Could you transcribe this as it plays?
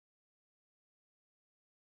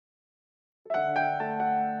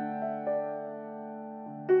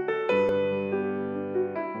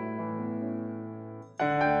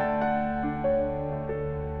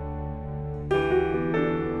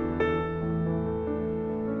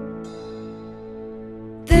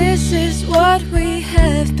This is what we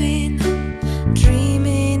have been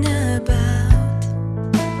dreaming about.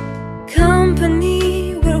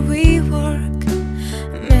 Company where we work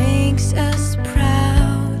makes us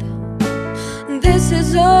proud. This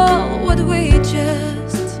is all what we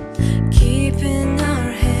just keep in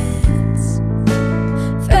our heads.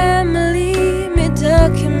 Family,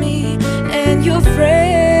 Medochemie, and your friends.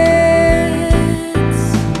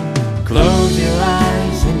 Close your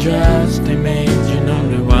eyes and just imagine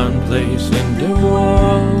only one place in the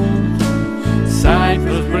world.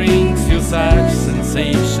 Cyprus brings you such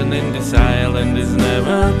sensation, and this island is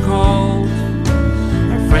never cold.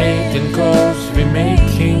 Our freight and course we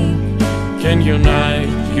making can unite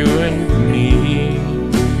you and me,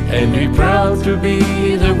 and we're proud to be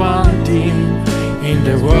the one team in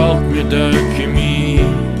the world, Medochemie.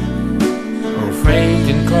 Our freight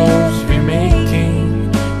and course we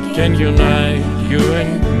making can unite you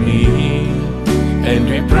and me, and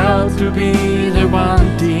we're proud to be the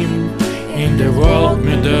one team in the world,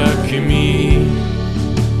 Medochemie.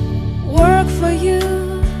 Work for you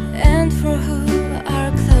and for who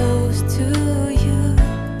are close to you.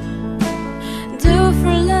 Do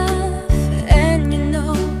for love, and you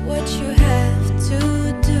know what you have to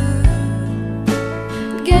do.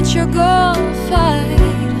 Get your goal,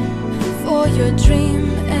 fight for your dream,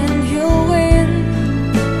 and you'll win.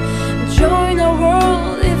 Join our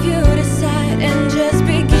world if you decide, and just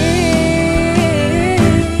begin.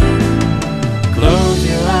 Close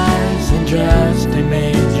your eyes and just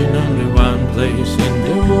imagine only one place in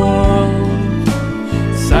the world.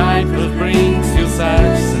 Cyprus brings you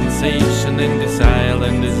such sensation, and this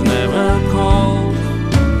island is never cold.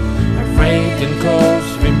 Our freight and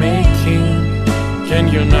course we making can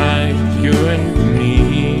unite you and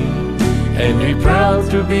me, and we're proud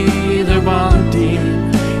to be the one team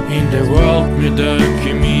in the world,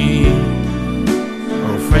 Medochemie.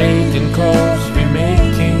 Our freight and course we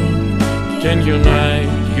making can unite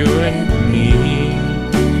you and me,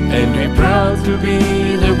 and we're proud to be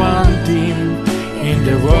the one team in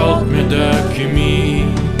the world, Medochemie.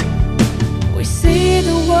 We see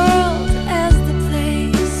the world as the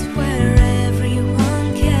place where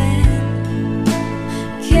everyone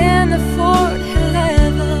can afford a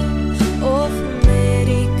level of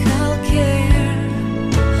medical care.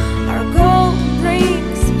 Our goal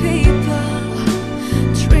brings people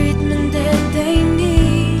treatment that they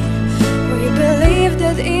need. We believe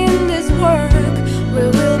that in this work we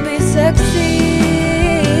will be succeed.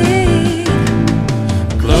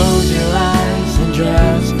 Close your eyes and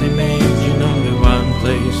just imagine only one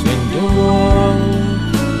place in the world.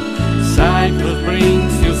 Cyprus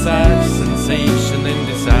brings you such sensation, and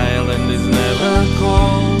this island is never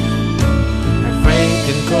cold. Our freight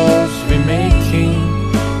and course we making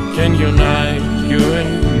can unite you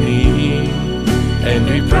and me, and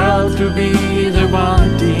we're proud to be the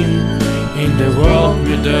one team in the world,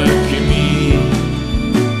 Medochemie.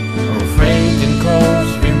 Our freight and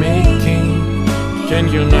course we making can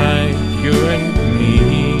unite you and me,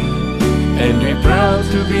 and we're proud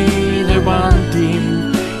to be the one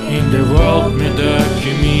team in the world,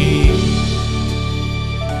 Medochemie.